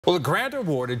Well, a grant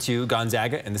awarded to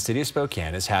Gonzaga and the city of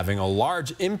Spokane is having a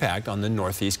large impact on the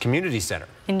Northeast Community Center.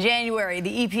 In January,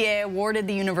 the EPA awarded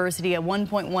the university a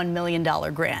 $1.1 million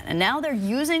grant, and now they're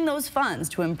using those funds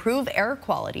to improve air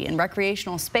quality in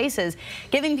recreational spaces,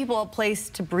 giving people a place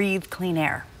to breathe clean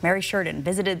air. Mary Sheridan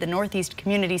visited the Northeast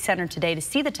Community Center today to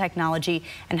see the technology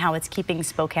and how it's keeping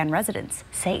Spokane residents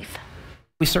safe.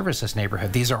 We service this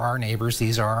neighborhood. These are our neighbors.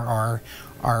 These are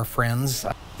our friends.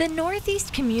 The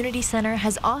Northeast Community Center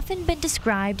has often been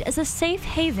described as a safe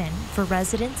haven for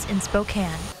residents in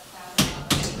Spokane.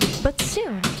 But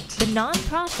soon, the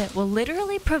nonprofit will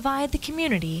literally provide the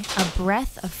community a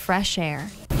breath of fresh air.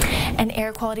 And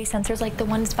air quality sensors like the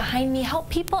ones behind me help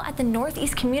people at the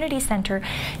Northeast Community Center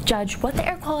judge what the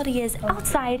air quality is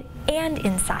outside and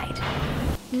inside.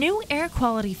 New air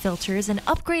quality filters and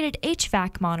upgraded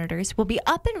HVAC monitors will be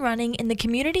up and running in the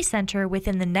community center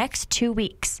within the next 2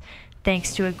 weeks,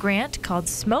 thanks to a grant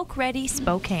called Ready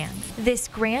Spokane. This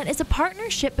grant is a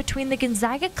partnership between the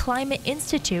Gonzaga Climate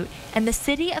Institute and the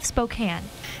city of Spokane.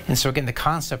 And so again, the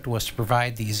concept was to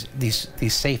provide these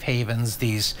safe havens,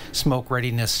 these smoke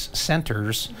readiness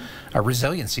centers,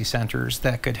 resiliency centers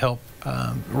that could help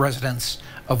residents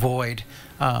avoid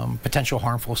potential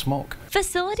harmful smoke.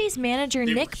 Facilities manager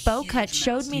Nick Bocut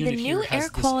showed me the new air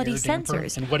quality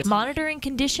sensors, monitoring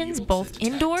conditions both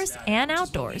indoors and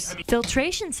outdoors.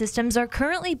 Filtration systems are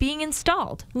currently being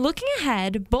installed. Looking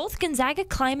ahead, both Gonzaga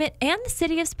Climate and the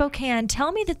city of Spokane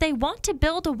tell me that they want to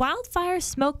build a wildfire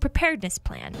smoke preparedness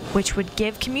plan, which would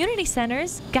give community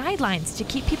centers guidelines to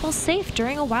keep people safe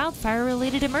during a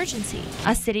wildfire-related emergency.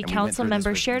 A city council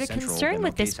member shared a concern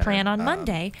with this plan on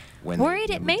Monday, worried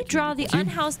it may draw the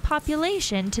unhoused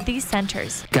population to these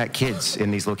centers. Got kids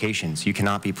in these locations. You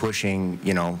cannot be pushing,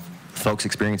 folks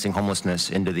experiencing homelessness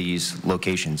into these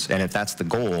locations. And if that's the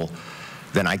goal,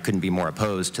 then I couldn't be more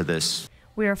opposed to this.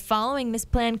 We are following this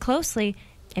plan closely.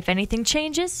 If anything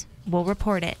changes, we'll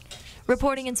report it.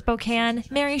 Reporting in Spokane,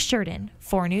 Mary Sheridan,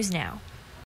 4 News Now.